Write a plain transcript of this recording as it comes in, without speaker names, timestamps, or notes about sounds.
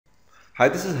Hi,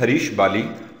 this is Harish Bali.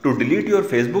 To delete your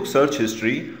Facebook search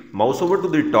history, mouse over to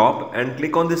the top and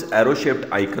click on this arrow shaped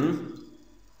icon.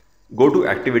 Go to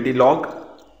activity log.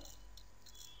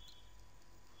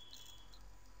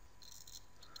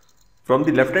 From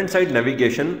the left hand side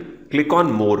navigation, click on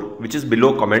more, which is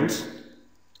below comments.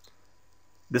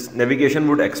 This navigation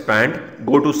would expand.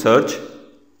 Go to search.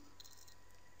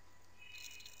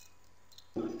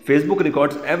 Facebook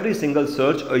records every single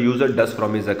search a user does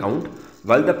from his account,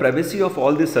 while the privacy of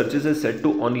all these searches is set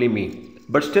to only me.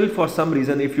 But still, for some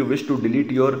reason, if you wish to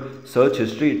delete your search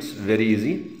history, it's very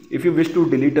easy. If you wish to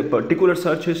delete a particular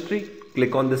search history,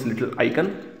 click on this little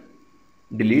icon,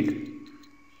 delete,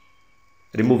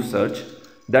 remove search.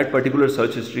 That particular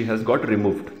search history has got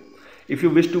removed. If you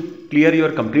wish to clear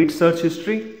your complete search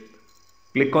history,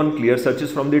 click on clear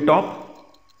searches from the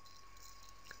top,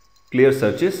 clear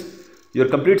searches. Your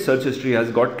complete search history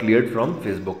has got cleared from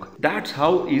Facebook. That's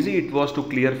how easy it was to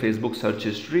clear Facebook search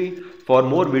history. For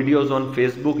more videos on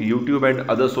Facebook, YouTube and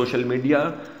other social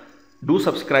media, do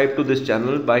subscribe to this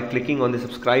channel by clicking on the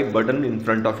subscribe button in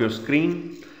front of your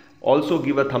screen. Also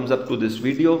give a thumbs up to this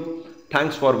video.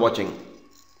 Thanks for watching.